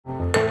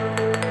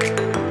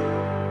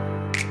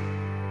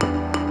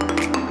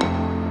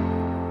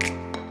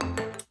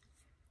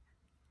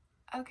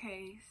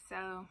Okay,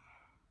 so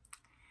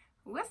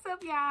what's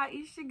up, y'all?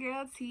 It's your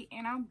girl T,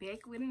 and I'm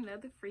back with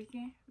another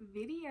freaking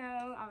video.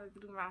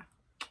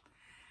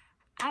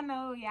 I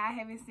know y'all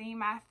haven't seen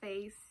my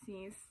face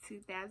since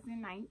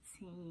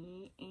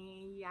 2019,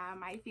 and y'all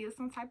might feel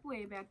some type of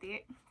way about that.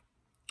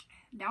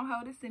 Don't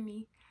hold it to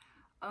me.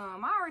 I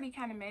already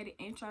kind of made an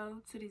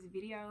intro to this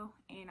video,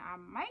 and I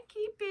might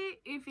keep it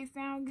if it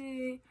sounds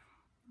good,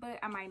 but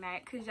I might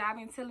not, because y'all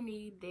been telling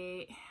me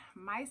that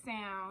my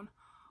sound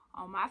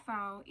on my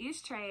phone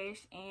is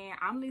trash, and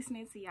I'm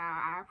listening to y'all.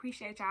 I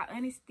appreciate y'all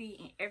honesty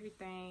and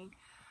everything,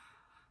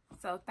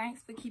 so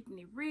thanks for keeping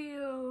it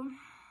real.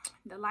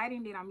 The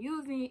lighting that I'm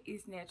using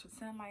is natural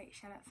sunlight.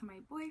 Shout out to my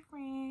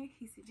boyfriend,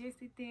 he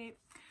suggested that.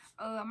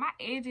 My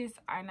edges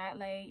are not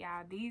laid,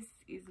 y'all. This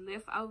is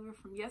leftover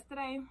from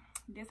yesterday.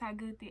 That's how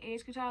good the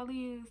edge control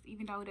is,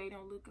 even though they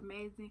don't look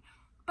amazing.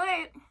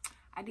 But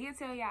I did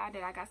tell y'all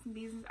that I got some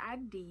business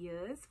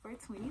ideas for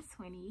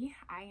 2020.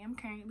 I am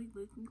currently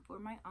looking for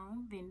my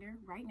own vendor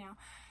right now,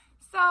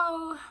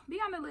 so be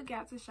on the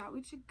lookout to shop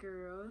with your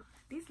girl.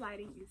 This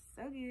lighting is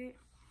so good.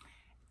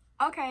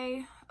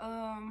 Okay,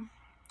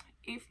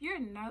 if you're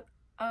not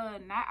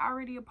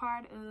already a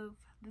part of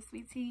the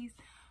Sweet Teas,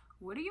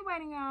 what are you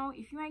waiting on?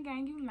 If you ain't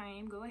gang, you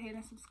lame. Go ahead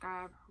and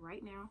subscribe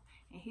right now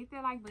and hit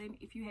that like button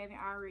if you haven't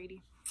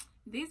already.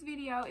 This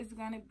video is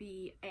gonna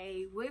be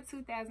a what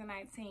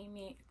 2019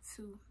 meant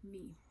to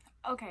me.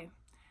 Okay,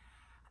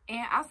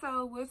 and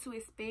also what to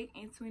expect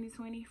in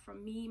 2020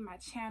 from me, my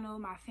channel,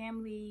 my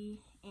family,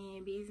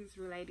 and business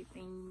related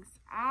things.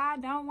 I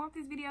don't want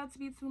this video to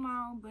be too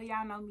long, but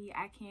y'all know me,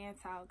 I can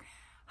talk.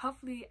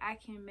 Hopefully I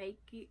can make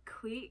it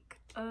quick.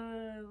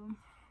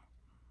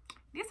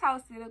 This whole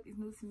setup is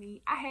new to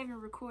me. I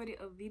haven't recorded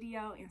a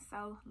video in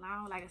so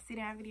long, like a sit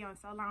down video in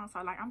so long,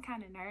 so like I'm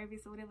kind of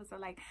nervous or whatever. So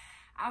like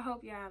I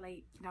hope y'all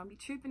like don't be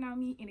tripping on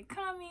me in the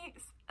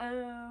comments,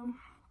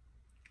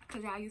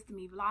 because y'all used to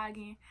me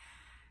vlogging.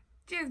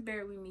 Just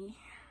bear with me.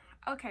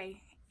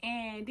 Okay,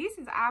 and this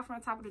is all from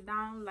the top of the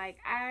dome. Like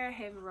I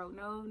haven't wrote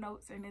no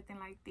notes or nothing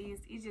like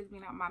this. It's just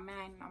been on my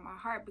mind and on my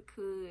heart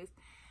because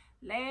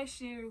last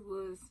year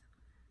was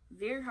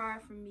very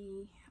hard for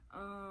me.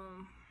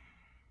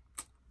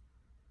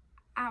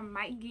 I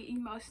might get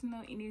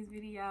emotional in this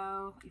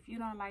video. If you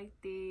don't like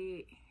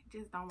that,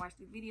 just don't watch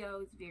the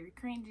video. It's very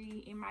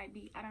cringy. It might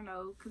be, I don't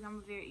know, because I'm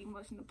a very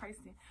emotional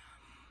person.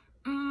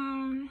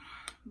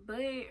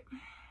 But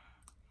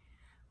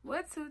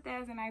what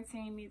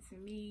 2019 meant to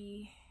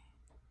me,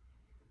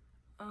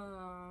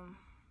 I'm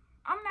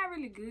not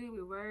really good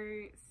with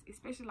words,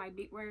 especially like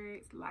big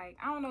words. Like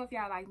I don't know if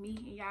y'all like me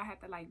and y'all have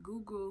to like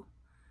Google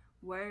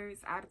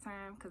words all the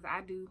time, because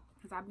I do,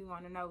 because I be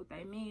wanting to know what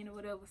they mean or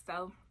whatever.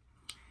 So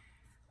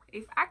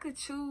if I could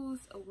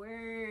choose a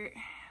word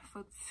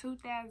for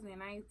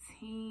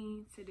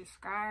 2019 to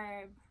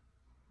describe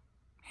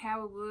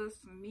how it was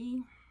for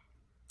me,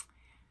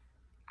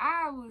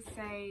 I would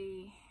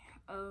say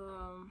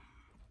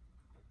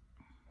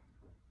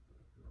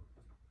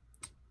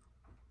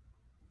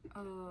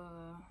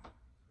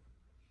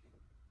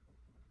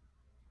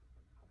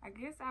I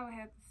guess I would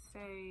have to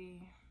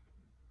say,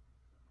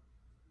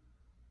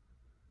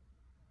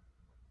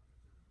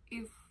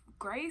 if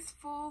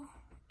graceful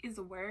is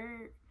a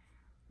word,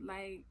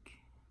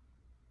 like,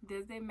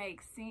 does that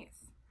make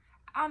sense?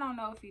 I don't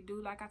know if it do.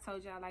 Like I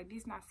told y'all, like,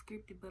 this not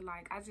scripted, but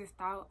like I just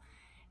thought,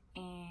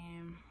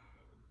 and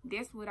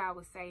that's what I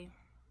would say.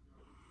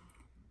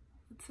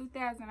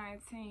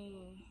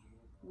 2019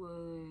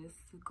 was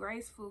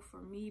graceful for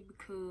me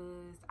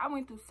because I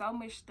went through so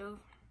much stuff,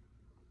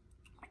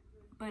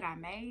 but I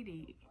made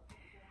it.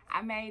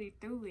 I made it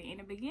through it. In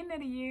the beginning of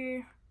the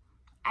year,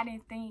 I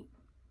didn't think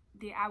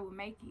that I would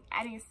make it.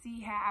 I didn't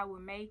see how I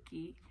would make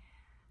it,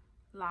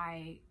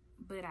 like,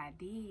 but I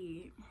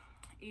did.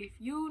 If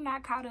you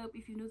not caught up,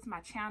 if you're new to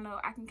my channel,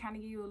 I can kind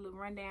of give you a little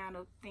rundown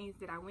of things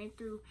that I went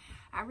through.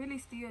 I really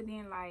still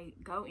didn't like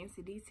go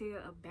into detail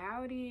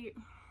about it,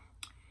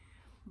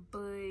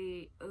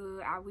 but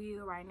I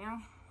will right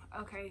now.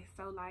 Okay,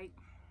 so like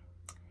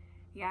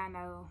y'all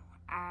know,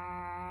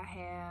 I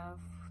have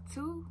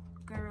two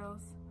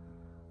girls.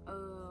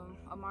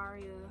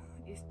 Amaria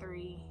is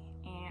 3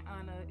 and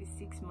Anna is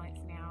 6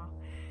 months now,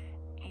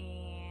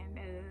 and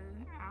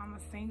I'm a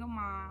single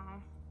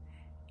mom.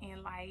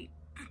 And like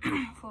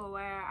for a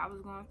while I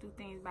was going through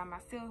things by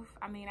myself.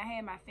 I mean, I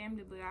had my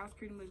family, but I was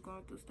pretty much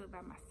going through stuff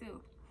by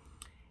myself.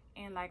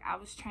 And like I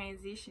was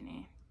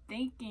transitioning,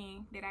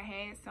 thinking that I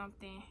had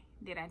something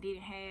that I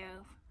didn't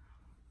have.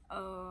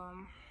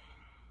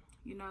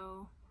 You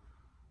know,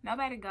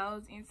 nobody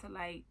goes into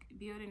like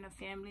building a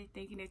family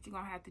thinking that you're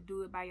gonna have to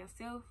do it by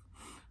yourself,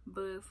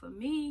 but for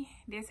me,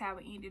 that's how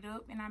it ended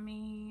up. And I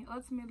mean,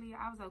 ultimately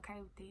I was okay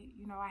with it.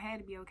 You know, I had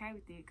to be okay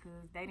with it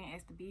because they didn't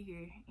ask to be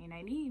here and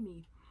they need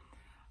me.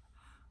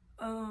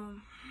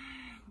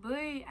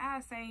 But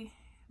I say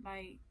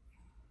like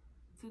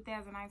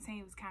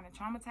 2019 was kind of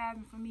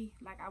traumatizing for me.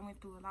 Like I went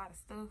through a lot of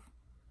stuff.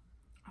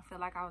 I felt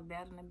like I was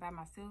battling by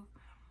myself,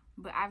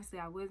 but obviously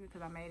I wasn't,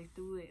 because I made it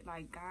through it.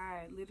 Like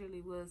God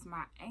literally was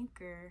my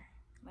anchor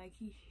Like,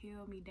 he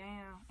held me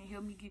down and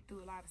helped me get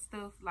through a lot of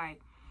stuff. Like,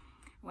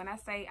 when I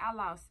say I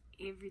lost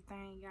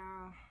everything,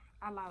 y'all,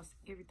 I lost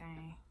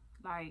everything.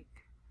 Like,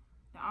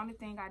 the only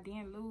thing I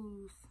didn't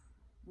lose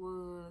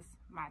was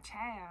my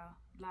child.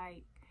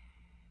 Like,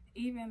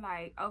 even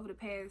like over the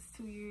past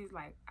 2 years,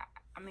 like,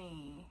 I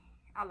mean,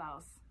 I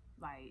lost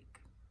like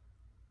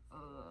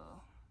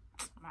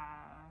my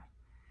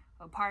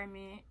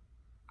apartment,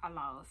 I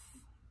lost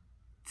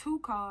 2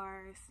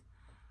 cars,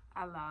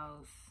 I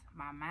lost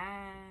my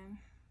mind,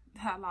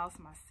 I lost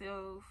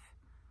myself,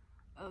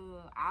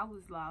 I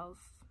was lost.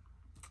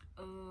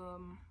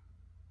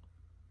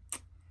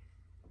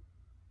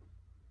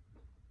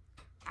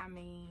 I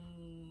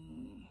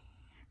mean,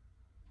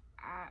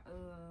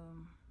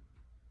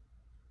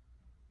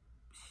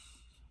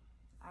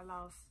 I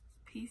lost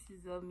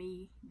pieces of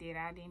me that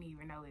I didn't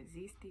even know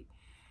existed.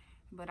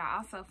 But I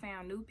also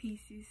found new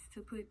pieces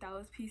to put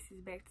those pieces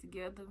back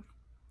together.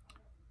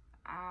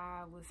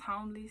 I was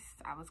homeless,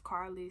 I was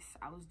carless,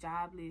 I was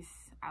jobless,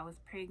 I was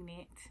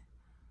pregnant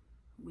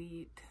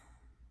with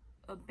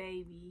a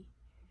baby.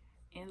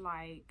 And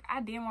like,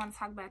 I didn't want to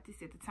talk about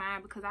this at the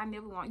time because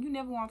you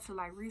never want to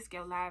like risk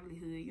your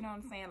livelihood. You know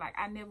what I'm saying? Like,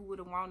 I never would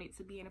have wanted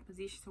to be in a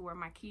position to where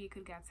my kid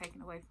could have got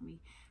taken away from me,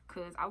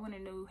 because I wouldn't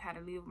have knew how to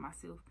live with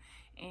myself.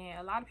 And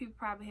a lot of people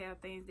probably have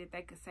things that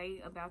they could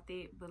say about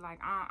that, but like,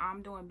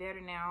 I'm doing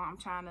better now. I'm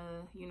trying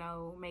to, you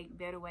know, make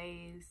better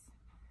ways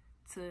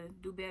to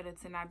do better,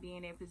 to not be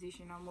in that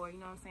position no more. You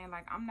know what I'm saying?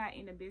 Like, I'm not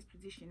in the best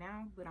position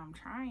now, but I'm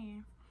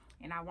trying,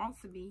 and I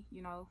want to be,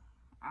 you know.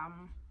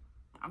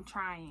 I'm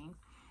trying.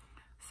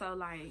 So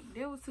like,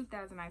 that was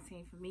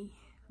 2019 for me.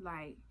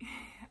 Like,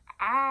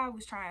 I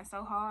was trying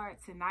so hard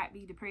to not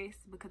be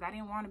depressed because I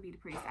didn't want to be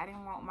depressed. I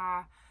didn't want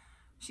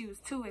she was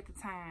 2 at the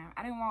time.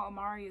 I didn't want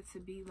Amaria to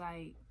be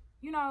like,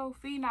 you know,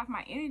 feeding off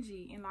my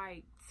energy and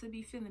like to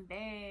be feeling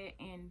bad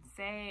and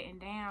sad and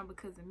down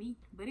because of me.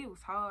 But it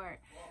was hard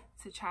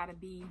to try to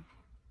be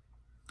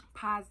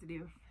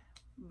positive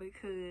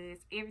because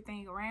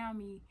everything around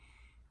me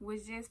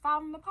was just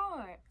falling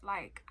apart.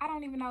 Like, I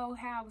don't even know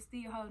how I was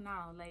still holding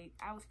on. Like,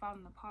 I was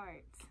falling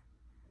apart,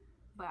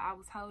 but I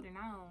was holding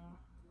on.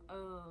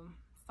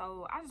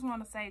 So I just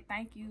want to say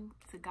thank you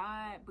to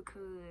God,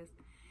 because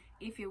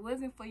if it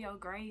wasn't for your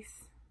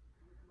grace,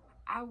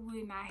 I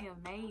would not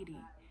have made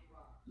it.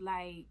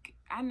 Like,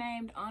 I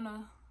named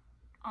Anna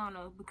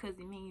because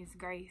it means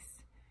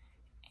grace,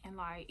 and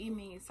like, it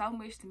means so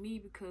much to me,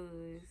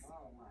 because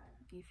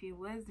if it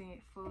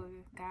wasn't for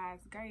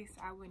God's grace,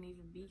 I wouldn't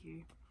even be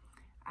here.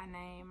 I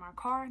named my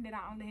car that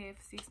I only had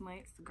for 6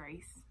 months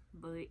Grace,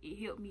 but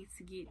it helped me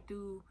to get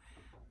through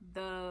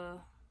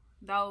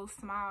those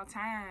small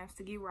times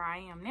to get where I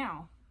am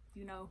now,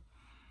 you know.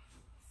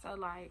 So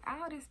like,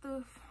 all this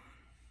stuff,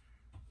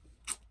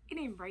 it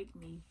didn't break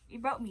me.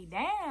 It broke me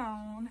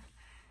down,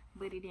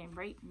 but it didn't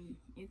break me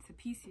into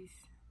pieces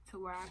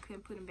to where I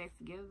couldn't put them back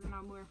together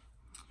no more.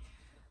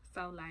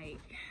 So like,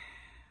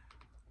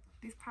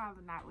 this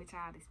probably not what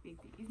y'all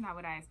expected. It's not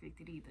what I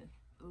expected either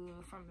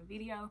from the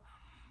video.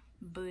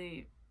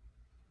 But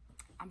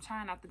I'm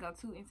trying not to go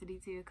too into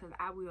detail because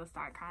I will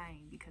start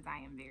crying because I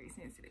am very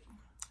sensitive.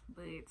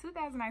 But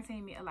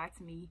 2019 meant a lot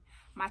to me.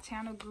 My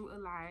channel grew a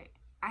lot.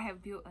 I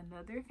have built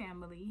another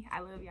family. I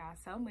love y'all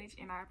so much,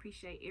 and I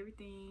appreciate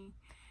everything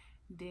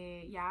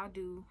that y'all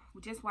do.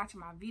 Just watching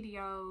my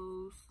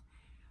videos,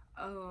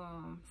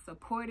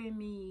 supporting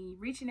me,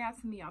 reaching out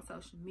to me on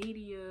social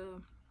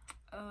media,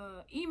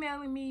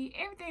 emailing me,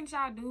 everything that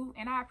y'all do.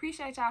 And I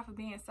appreciate y'all for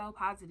being so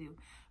positive,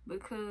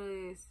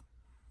 because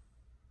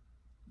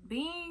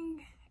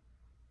being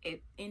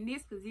in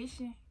this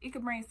position, it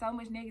could bring so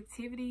much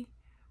negativity,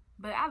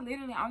 but I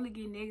literally only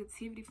get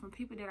negativity from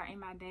people that are in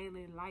my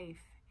daily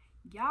life.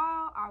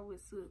 Y'all are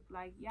what's up.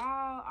 Like,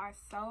 y'all are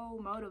so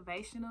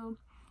motivational.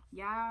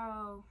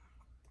 Y'all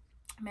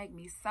make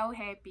me so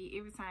happy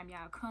every time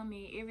y'all come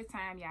in, every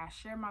time y'all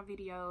share my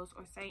videos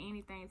or say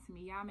anything to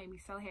me. Y'all make me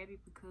so happy,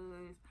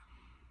 because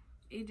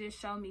it just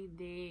show me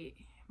that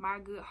my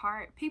good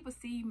heart, people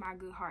see my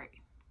good heart,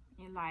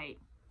 and like,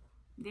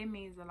 that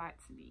means a lot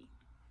to me,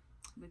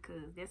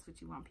 because that's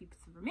what you want people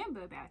to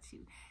remember about you.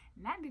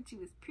 Not that you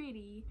was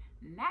pretty,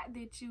 not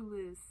that you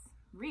was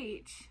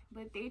rich,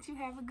 but that you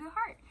have a good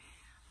heart.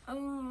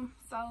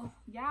 So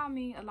y'all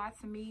mean a lot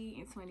to me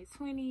in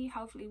 2020.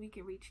 Hopefully we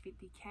can reach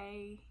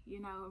 50K.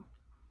 You know,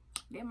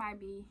 that might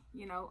be,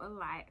 you know, a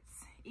lot.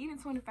 Even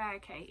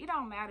 25K, it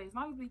don't matter as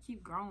long as we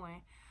keep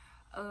growing.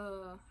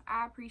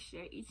 I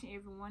appreciate each and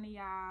every one of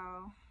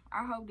y'all.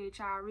 I hope that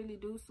y'all really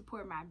do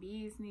support my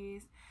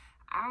business.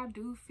 I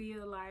do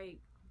feel like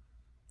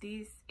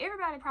this,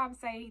 everybody probably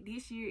say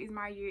this year is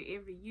my year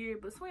every year,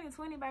 but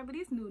 2020, baby,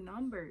 these new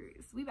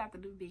numbers, we about to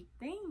do big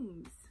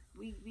things.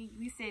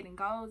 We setting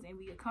goals and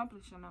we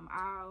accomplishing them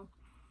all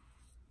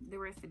the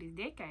rest of this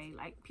decade,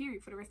 like,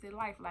 period, for the rest of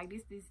life. Like,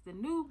 this is the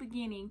new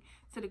beginning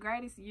to the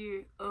greatest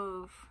year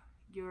of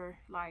your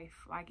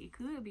life. Like, it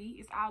could be.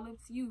 It's all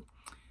up to you.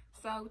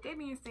 So with that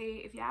being said,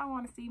 if y'all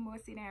want to see more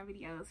sit down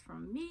videos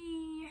from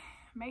me,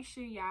 make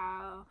sure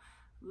y'all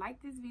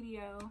like this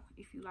video.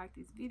 If you like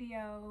this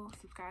video,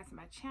 subscribe to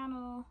my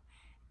channel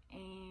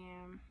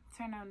and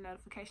turn on the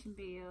notification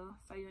bell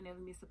so you'll never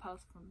miss a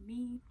post from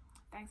me.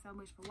 Thanks so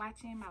much for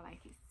watching. My life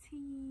is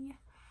tea.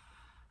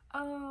 I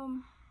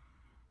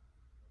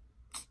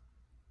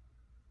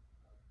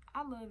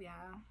love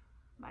y'all,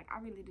 like I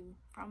really do,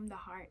 from the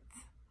heart,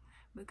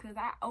 because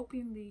I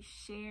openly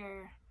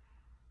share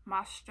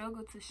my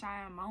struggle to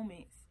shine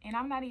moments, and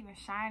I'm not even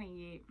shining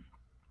yet.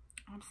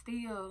 I'm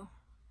still,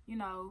 you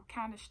know,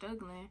 kind of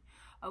struggling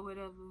or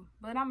whatever,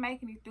 but I'm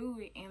making it through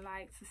it. And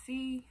like, to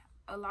see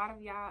a lot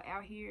of y'all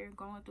out here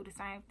going through the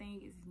same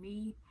thing as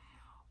me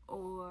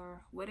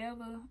or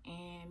whatever,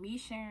 and me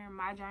sharing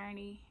my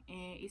journey,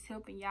 and it's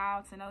helping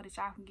y'all to know that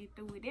y'all can get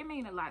through it, that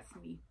means a lot to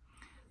me.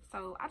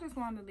 So I just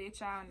wanted to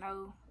let y'all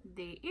know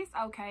that it's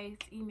okay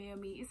to email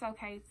me. It's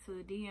okay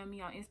to DM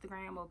me on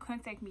Instagram or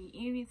contact me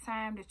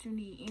anytime that you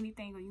need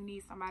anything or you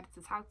need somebody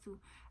to talk to.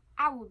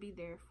 I will be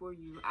there for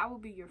you. I will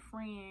be your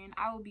friend.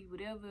 I will be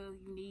whatever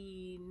you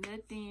need.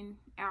 Nothing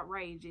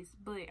outrageous,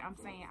 but I'm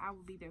saying I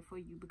will be there for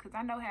you, because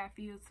I know how it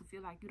feels to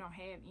feel like you don't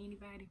have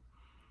anybody,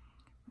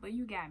 but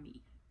you got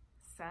me.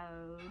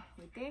 So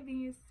with that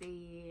being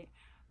said,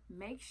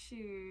 make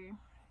sure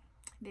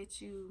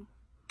that you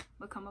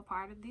become a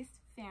part of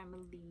this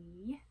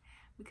family,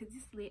 because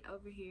it's lit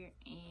over here,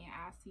 and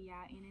I'll see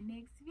y'all in the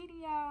next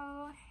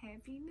video.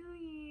 Happy New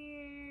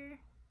Year.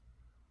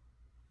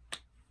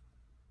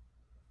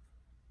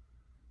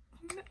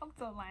 I'm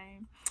so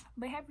lame,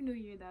 but Happy New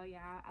Year though,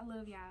 y'all. I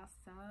love y'all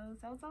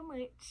so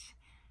much,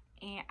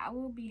 and I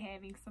will be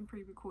having some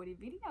pre-recorded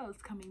videos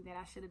coming that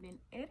I should have been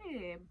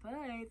edited, but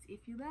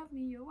if you love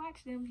me, you'll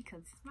watch them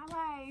because it's my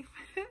life.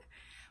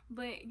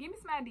 But give me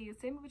some ideas.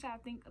 Tell me what y'all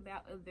think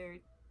about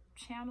other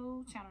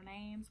channel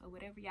names or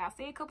whatever. Y'all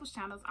say a couple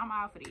channels, I'm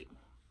all for it,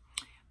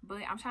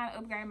 but I'm trying to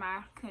upgrade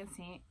my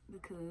content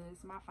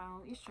because my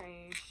phone is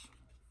trash.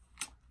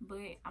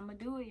 But I'm gonna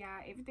do it,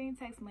 y'all. Everything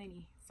takes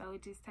money, so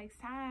it just takes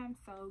time.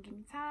 So give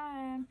me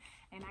time,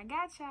 and I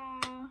got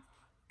y'all.